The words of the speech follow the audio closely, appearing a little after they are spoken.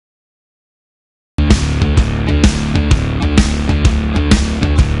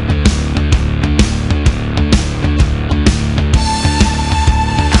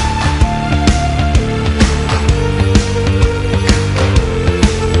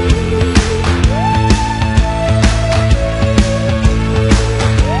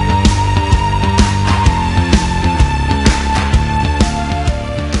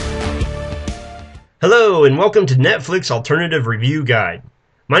and welcome to Netflix Alternative Review Guide.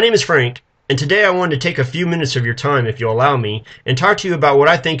 My name is Frank, and today I wanted to take a few minutes of your time, if you'll allow me, and talk to you about what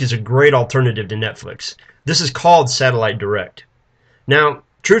I think is a great alternative to Netflix. This is called Satellite Direct. Now,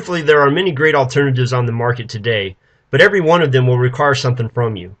 truthfully, there are many great alternatives on the market today, but every one of them will require something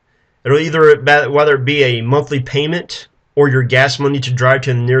from you. It'll either, whether it be a monthly payment, or your gas money to drive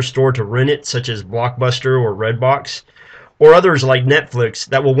to the nearest store to rent it, such as Blockbuster or Redbox, or others like Netflix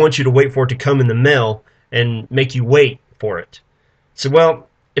that will want you to wait for it to come in the mail and make you wait for it. So, well,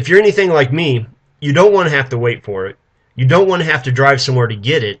 if you're anything like me, you don't want to have to wait for it, you don't want to have to drive somewhere to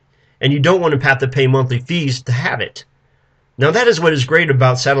get it, and you don't want to have to pay monthly fees to have it. Now, that is what is great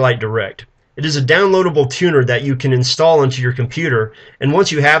about Satellite Direct. It is a downloadable tuner that you can install onto your computer, and once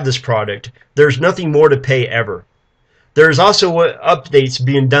you have this product, there's nothing more to pay ever. There's also updates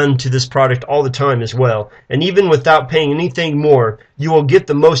being done to this product all the time as well, and even without paying anything more, you will get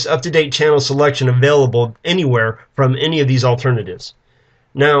the most up-to-date channel selection available anywhere from any of these alternatives.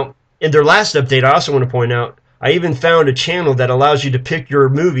 Now, in their last update, I also want to point out, I even found a channel that allows you to pick your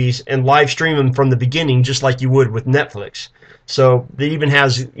movies and live stream them from the beginning, just like you would with Netflix. So it even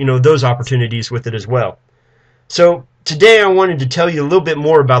has, those opportunities with it as well. So today I wanted to tell you a little bit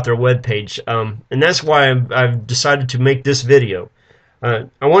more about their webpage, and that's why I've decided to make this video. I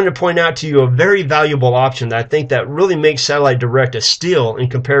wanted to point out to you a very valuable option that I think that really makes Satellite Direct a steal in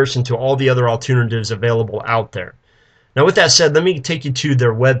comparison to all the other alternatives available out there. Now, with that said, let me take you to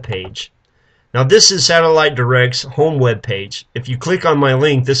their webpage. Now, this is Satellite Direct's home webpage. If you click on my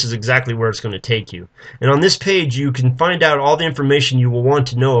link, this is exactly where it's going to take you. And on this page, you can find out all the information you will want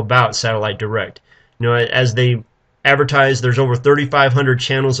to know about Satellite Direct. As they advertise, there's over 3,500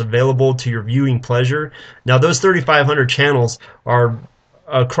 channels available to your viewing pleasure. Now, those 3,500 channels are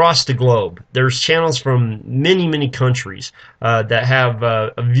across the globe. There's channels from many, many countries that have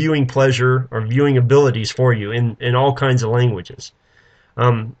a viewing pleasure or viewing abilities for you in all kinds of languages.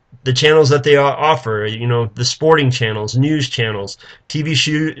 The channels that they offer, the sporting channels, news channels,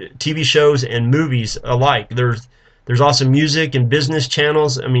 TV shows, and movies alike. There's also music and business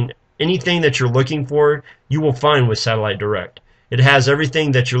channels. Anything that you're looking for, you will find with Satellite Direct. It has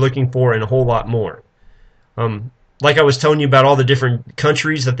everything that you're looking for and a whole lot more. Like I was telling you about all the different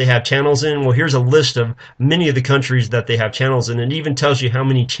countries that they have channels in, well, here's a list of many of the countries that they have channels in, and it even tells you how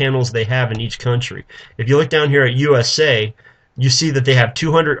many channels they have in each country. If you look down here at USA, you see that they have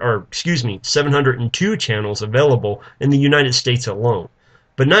 702 channels available in the United States alone.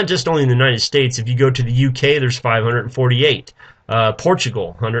 But not just only in the United States. If you go to the UK, there's 548.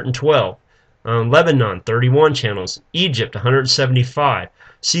 Portugal, 112. Lebanon, 31 channels. Egypt, 175.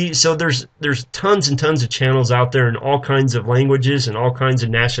 See, so there's tons and tons of channels out there in all kinds of languages and all kinds of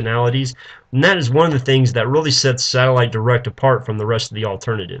nationalities. And that is one of the things that really sets Satellite Direct apart from the rest of the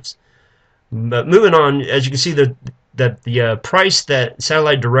alternatives. But moving on, as you can see, that the price that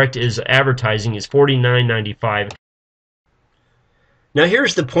Satellite Direct is advertising is $49.95. Now,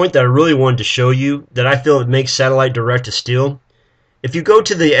 here's the point that I really wanted to show you that I feel it makes Satellite Direct a steal. If you go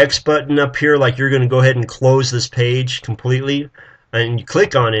to the X button up here, like you're going to go ahead and close this page completely, and you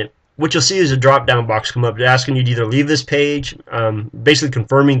click on it, what you'll see is a drop-down box come up asking you to either leave this page, basically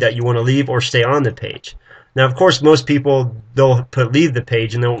confirming that you want to leave, or stay on the page. Now, of course, most people, they'll put leave the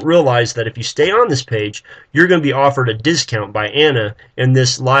page, and they'll realize that if you stay on this page, you're going to be offered a discount by Anna in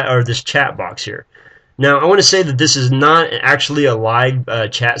this chat box here. Now, I want to say that this is not actually a live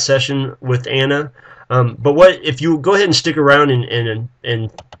chat session with Anna, but if you go ahead and stick around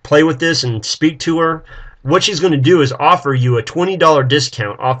and play with this and speak to her, what she's going to do is offer you a $20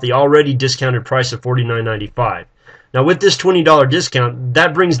 discount off the already discounted price of $49.95. Now, with this $20 discount,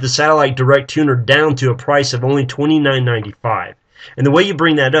 that brings the Satellite Direct tuner down to a price of only $29.95. And the way you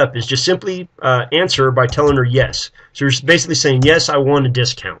bring that up is just simply answer her by telling her yes. So you're basically saying, yes, I want a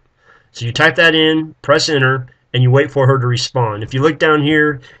discount. So you type that in, press enter, and you wait for her to respond. If you look down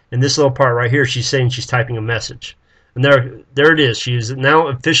here in this little part right here, she's saying she's typing a message. And there it is. She's now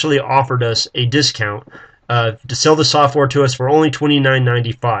officially offered us a discount to sell the software to us for only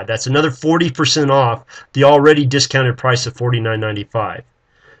 $29.95. That's another 40% off the already discounted price of $49.95.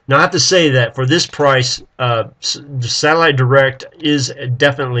 Now, I have to say that for this price, Satellite Direct is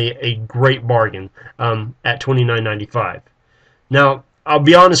definitely a great bargain at $29.95. Now, I'll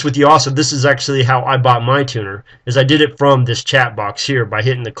be honest with you also, this is actually how I bought my tuner, is I did it from this chat box here by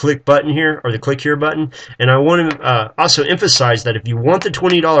hitting the click button here, or the click here button. And I want to also emphasize that if you want the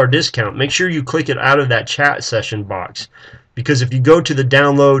 $20 discount, make sure you click it out of that chat session box. Because if you go to the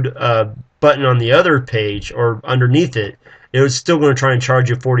download button on the other page, or underneath it, it's still going to try and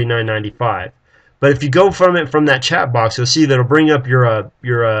charge you $49.95. But if you go from that chat box, you'll see that it'll bring up your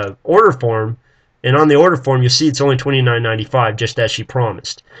order form, And on the order form, you'll see it's only $29.95, just as she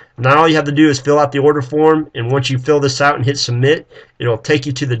promised. Now all you have to do is fill out the order form, and once you fill this out and hit submit, it'll take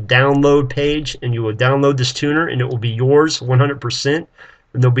you to the download page, and you will download this tuner, and it will be yours 100%, and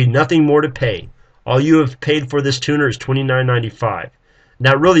there'll be nothing more to pay. All you have paid for this tuner is $29.95.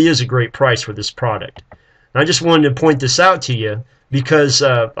 That really is a great price for this product. And I just wanted to point this out to you because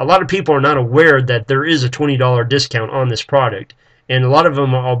a lot of people are not aware that there is a $20 discount on this product. And a lot of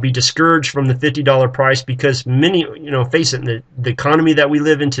them will be discouraged from the $50 price because many, face it, the economy that we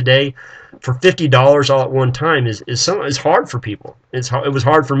live in today, for $50 all at one time is hard for people. It was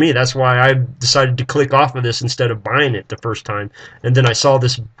hard for me. That's why I decided to click off of this instead of buying it the first time. And then I saw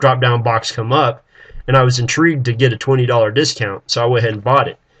this drop-down box come up, and I was intrigued to get a $20 discount, so I went ahead and bought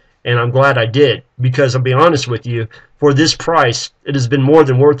it. And I'm glad I did, because I'll be honest with you, for this price, it has been more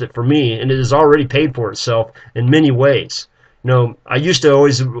than worth it for me, and it has already paid for itself in many ways. I used to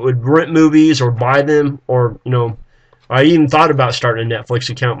always would rent movies or buy them, or, I even thought about starting a Netflix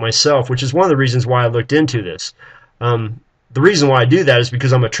account myself, which is one of the reasons why I looked into this. The reason why I do that is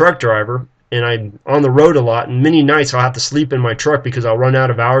because I'm a truck driver, and I'm on the road a lot, and many nights I'll have to sleep in my truck because I'll run out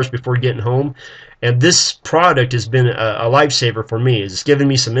of hours before getting home. And this product has been a lifesaver for me. It's given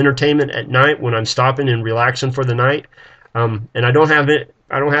me some entertainment at night when I'm stopping and relaxing for the night. And I don't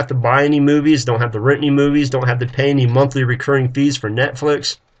have to buy any movies, don't have to rent any movies, don't have to pay any monthly recurring fees for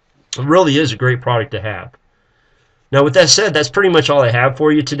Netflix. It really is a great product to have. Now, with that said, that's pretty much all I have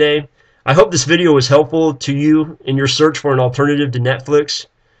for you today. I hope this video was helpful to you in your search for an alternative to Netflix.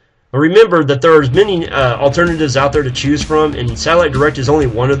 Remember that there are many alternatives out there to choose from, and Satellite Direct is only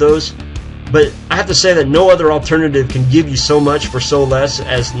one of those. But I have to say that no other alternative can give you so much for so less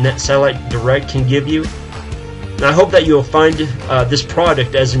as Satellite Direct can give you. And I hope that you'll find this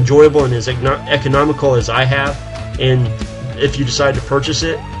product as enjoyable and as economical as I have, and if you decide to purchase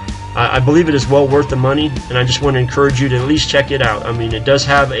it. I believe it is well worth the money, and I just want to encourage you to at least check it out. I mean, it does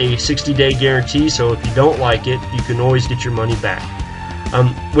have a 60-day guarantee, so if you don't like it, you can always get your money back.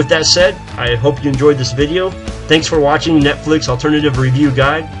 With that said, I hope you enjoyed this video. Thanks for watching Netflix Alternative Review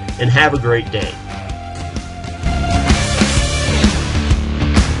Guide, and have a great day.